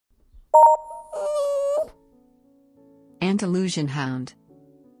Andalusian Hound.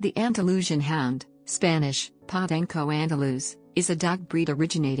 The Andalusian Hound, Spanish, Podenco andaluz, is a dog breed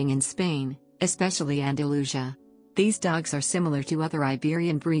originating in Spain, especially Andalusia. These dogs are similar to other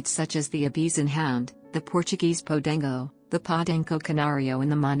Iberian breeds such as the Ibizan Hound, the Portuguese Podengo, the Podenco Canario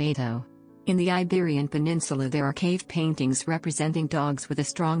and the Maneto. In the Iberian Peninsula there are cave paintings representing dogs with a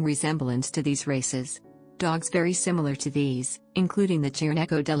strong resemblance to these races. Dogs very similar to these, including the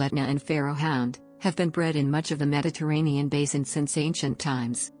Cirneco dell'Etna and Pharaoh Hound, have been bred in much of the Mediterranean basin since ancient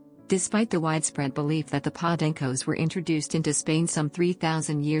times. Despite the widespread belief that the Podencos were introduced into Spain some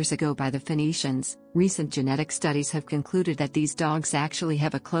 3,000 years ago by the Phoenicians, recent genetic studies have concluded that these dogs actually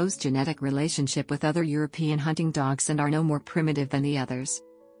have a close genetic relationship with other European hunting dogs and are no more primitive than the others.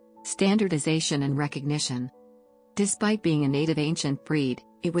 Standardization and recognition. Despite being a native ancient breed,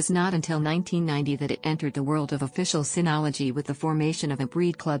 it was not until 1990 that it entered the world of official cynology with the formation of a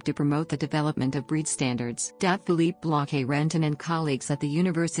breed club to promote the development of breed standards. Philippe Bloch-Renton and colleagues at the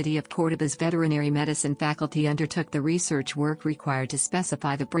University of Córdoba's veterinary medicine faculty undertook the research work required to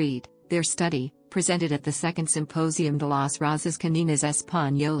specify the breed. Their study, presented at the Second Symposium de las Razas Caninas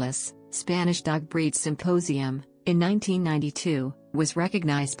Españolas, Spanish Dog Breed Symposium, in 1992, was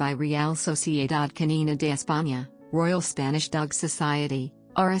recognized by Real Sociedad Canina de España, Royal Spanish Dog Society,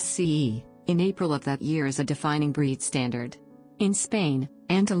 RSCE, in April of that year as a defining breed standard. In Spain,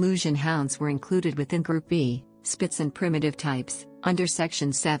 Andalusian Hounds were included within Group B, Spitz and Primitive Types, under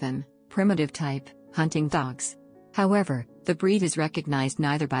Section 7, Primitive Type, Hunting Dogs. However, the breed is recognized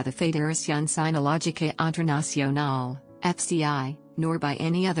neither by the Federación Cinológica Internacional, FCI, nor by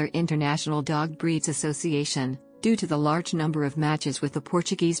any other international dog breeds association, due to the large number of matches with the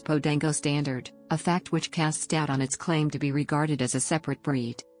Portuguese Podengo standard, a fact which casts doubt on its claim to be regarded as a separate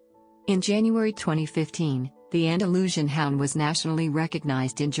breed. In January 2015, the Andalusian Hound was nationally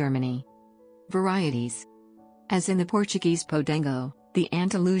recognized in Germany. Varieties. As in the Portuguese Podengo, the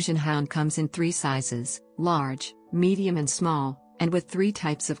Andalusian Hound comes in 3 sizes: large, medium and small, and with 3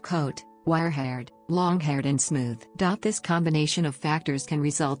 types of coat: wire-haired, long-haired and smooth. This combination of factors can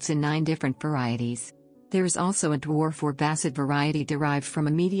result in 9 different varieties. There is also a dwarf or basset variety derived from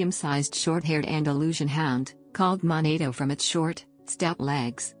a medium-sized short-haired Andalusian Hound, called Maneto from its short, stout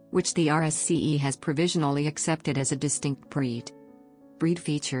legs, which the RSCE has provisionally accepted as a distinct breed. Breed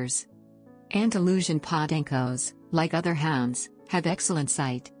features. Andalusian Podencos, like other hounds, have excellent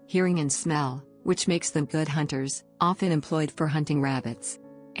sight, hearing and smell, which makes them good hunters, often employed for hunting rabbits.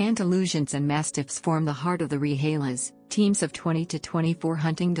 Andalusians and Mastiffs form the heart of the Rehalas, teams of 20 to 24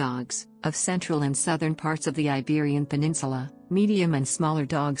 hunting dogs, of central and southern parts of the Iberian Peninsula. Medium and smaller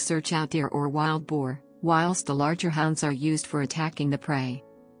dogs search out deer or wild boar, whilst the larger hounds are used for attacking the prey.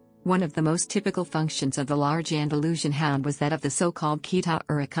 One of the most typical functions of the large Andalusian Hound was that of the so-called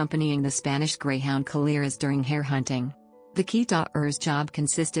quitador accompanying the Spanish Greyhound coleras during hare hunting. The quitador's job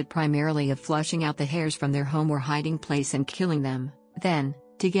consisted primarily of flushing out the hares from their home or hiding place and killing them, then,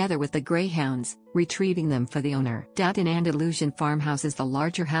 together with the greyhounds, retrieving them for the owner. In Andalusian farmhouses the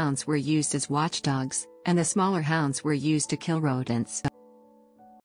larger hounds were used as watchdogs, and the smaller hounds were used to kill rodents.